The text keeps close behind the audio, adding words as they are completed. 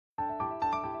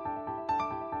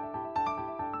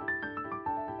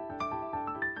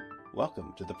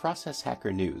Welcome to the Process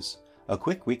Hacker News, a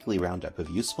quick weekly roundup of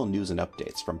useful news and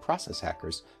updates from process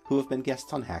hackers who have been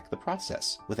guests on Hack the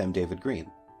Process with M. David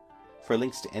Green. For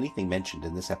links to anything mentioned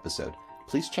in this episode,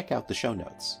 please check out the show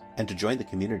notes. And to join the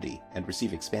community and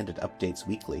receive expanded updates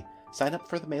weekly, sign up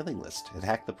for the mailing list at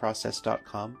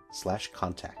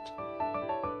hacktheprocess.com/contact.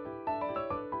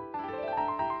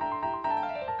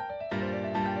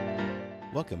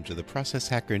 Welcome to the Process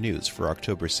Hacker News for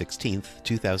October 16th,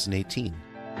 2018.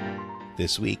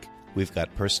 This week, we've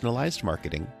got personalized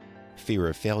marketing, fear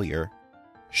of failure,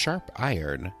 sharp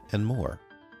iron, and more.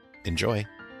 Enjoy!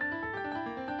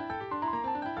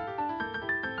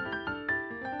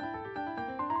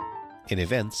 In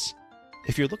events,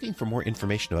 if you're looking for more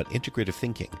information about integrative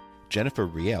thinking, Jennifer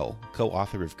Riel,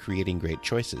 co-author of Creating Great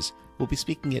Choices, will be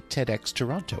speaking at TEDx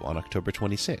Toronto on October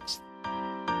 26th.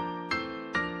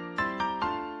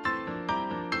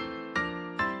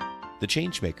 The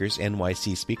Changemakers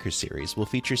NYC Speaker Series will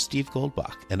feature Steve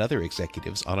Goldbach and other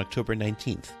executives on October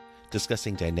 19th,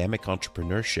 discussing dynamic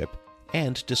entrepreneurship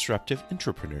and disruptive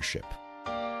intrapreneurship.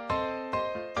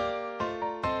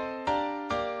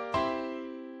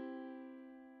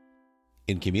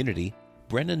 In community,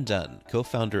 Brennan Dunn,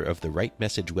 co-founder of the Right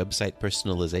Message website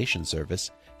personalization service,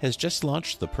 has just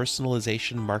launched the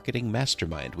Personalization Marketing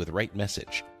Mastermind with Right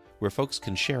Message, where folks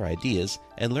can share ideas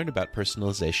and learn about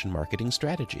personalization marketing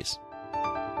strategies.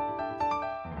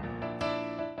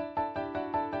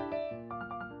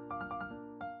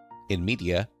 In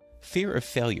media, fear of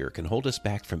failure can hold us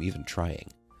back from even trying.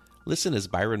 Listen as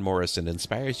Byron Morrison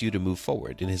inspires you to move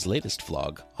forward in his latest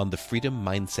vlog on the Freedom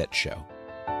Mindset Show.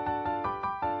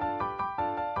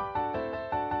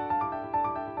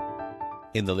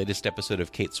 In the latest episode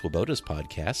of Kate Swoboda's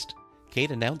podcast,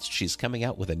 Kate announced she's coming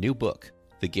out with a new book,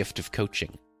 The Gift of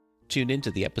Coaching. Tune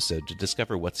into the episode to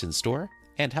discover what's in store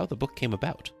and how the book came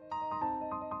about.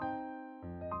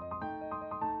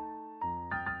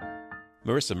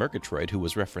 Marisa Murgatroyd, who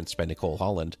was referenced by Nicole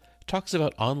Holland, talks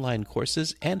about online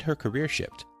courses and her career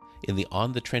shift in the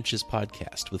On the Trenches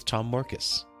podcast with Tom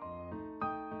Morkes.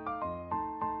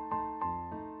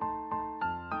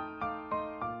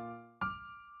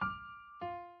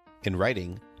 In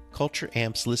writing, Culture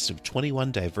Amp's list of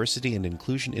 21 diversity and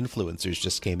inclusion influencers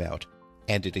just came out,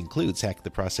 and it includes Hack the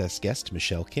Process guest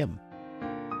Michelle Kim.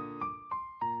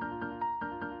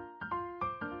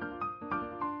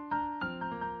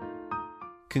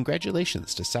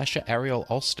 Congratulations to Sasha Ariel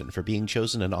Alston for being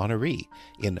chosen an honoree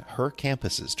in Her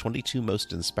Campus's 22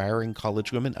 Most Inspiring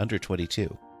College Women Under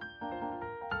 22.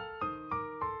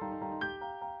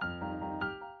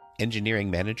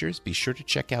 Engineering managers, be sure to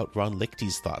check out Ron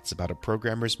Lichty's thoughts about a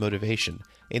programmer's motivation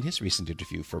in his recent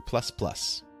interview for Plus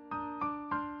Plus.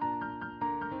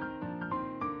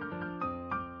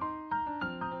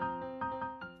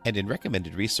 And in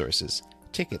recommended resources,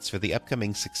 tickets for the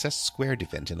upcoming Success Squared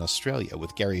event in Australia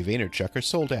with Gary Vaynerchuk are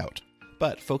sold out,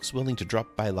 but folks willing to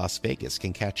drop by Las Vegas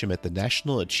can catch him at the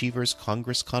National Achievers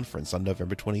Congress Conference on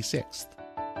November 26th.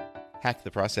 Hack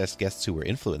the Process guests who were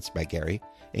influenced by Gary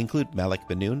include Malek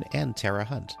Banoun and Tara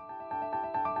Hunt.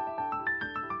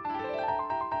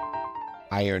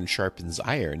 Iron Sharpens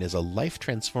Iron is a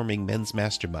life-transforming men's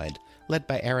mastermind led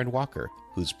by Aaron Walker,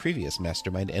 whose previous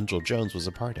mastermind Engel Jones was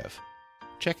a part of.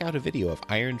 Check out a video of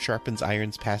Iron Sharpens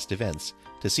Iron's past events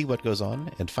to see what goes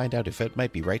on and find out if it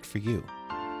might be right for you.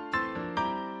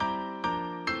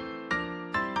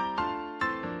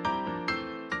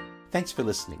 Thanks for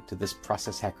listening to this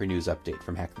Process Hacker News update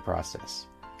from Hack the Process.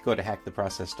 Go to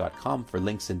hacktheprocess.com for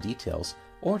links and details,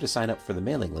 or to sign up for the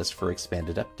mailing list for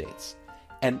expanded updates.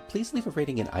 And please leave a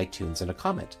rating in iTunes and a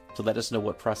comment to let us know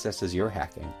what processes you're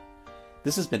hacking.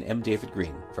 This has been M. David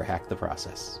Green for Hack the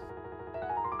Process.